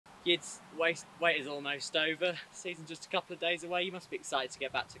Wait is almost over. Season's just a couple of days away. You must be excited to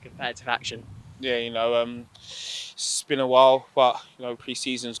get back to competitive action. Yeah, it's been a while, but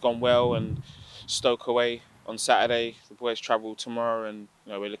pre-season's gone well, and Stoke away on Saturday. The boys travel tomorrow, and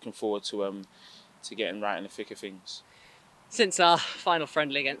we're looking forward to getting right in the thick of things. Since our final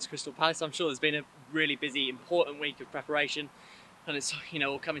friendly against Crystal Palace, I'm sure there's been a really busy, important week of preparation, and it's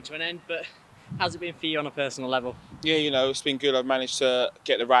all coming to an end. But how's it been for you on a personal level? Yeah, it's been good. I've managed to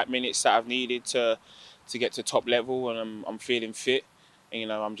get the right minutes that I've needed to get to top level, and I'm feeling fit. And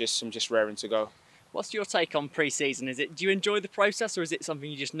I'm just raring to go. What's your take on pre-season? Do you enjoy the process, or is it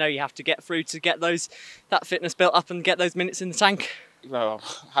something you just know you have to get through to get that fitness built up and get those minutes in the tank? I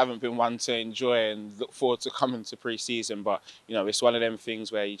haven't been one to enjoy and look forward to coming to pre-season, but it's one of them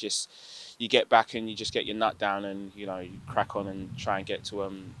things where you get back and you just get your nut down, and you crack on and try and get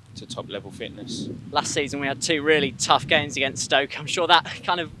to top level fitness. Last season we had two really tough games against Stoke. I'm sure that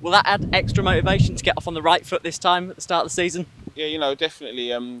will that add extra motivation to get off on the right foot this time at the start of the season? Yeah,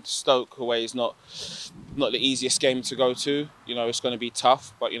 definitely. Stoke away is not the easiest game to go to. It's going to be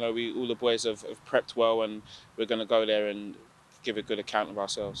tough, but all the boys have prepped well, and we're going to go there and give a good account of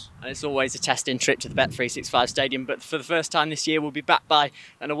ourselves. And it's always a testing trip to the Bet365 Stadium, but for the first time this year we'll be backed by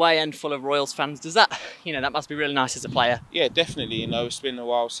an away end full of Royals fans. Does that, that must be really nice as a player? Yeah, definitely. It's been a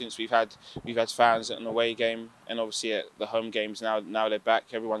while since we've had fans at an away game, and obviously at the home games now they're back.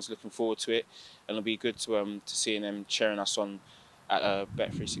 Everyone's looking forward to it, and it'll be good to seeing them cheering us on at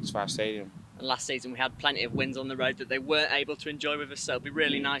Bet365 Stadium. And last season we had plenty of wins on the road that they weren't able to enjoy with us, so it'll be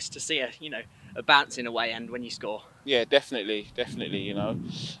really nice to see a bouncing away end when you score. Yeah, definitely.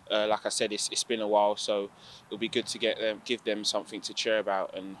 Like I said, it's been a while, so it'll be good to give them something to cheer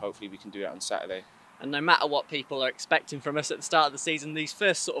about, and hopefully we can do it on Saturday. And no matter what people are expecting from us at the start of the season, these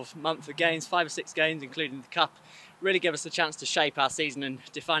first sort of month of games, 5 or 6 games, including the Cup, really give us a chance to shape our season and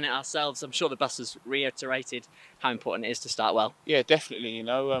define it ourselves. I'm sure the bus has reiterated how important it is to start well. Yeah, definitely.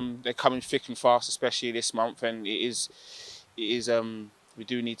 They're coming thick and fast, especially this month, and it is. We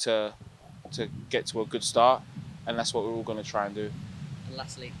do need to get to a good start, and that's what we're all going to try and do. And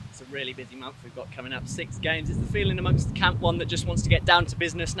lastly, it's a really busy month we've got coming up. 6 games. Is the feeling amongst the camp one that just wants to get down to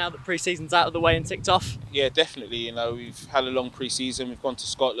business now that pre-season's out of the way and ticked off? Yeah, definitely. We've had a long pre-season. We've gone to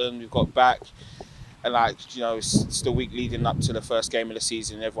Scotland. We've got back, and it's the week leading up to the first game of the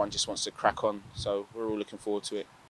season. Everyone just wants to crack on, so we're all looking forward to it.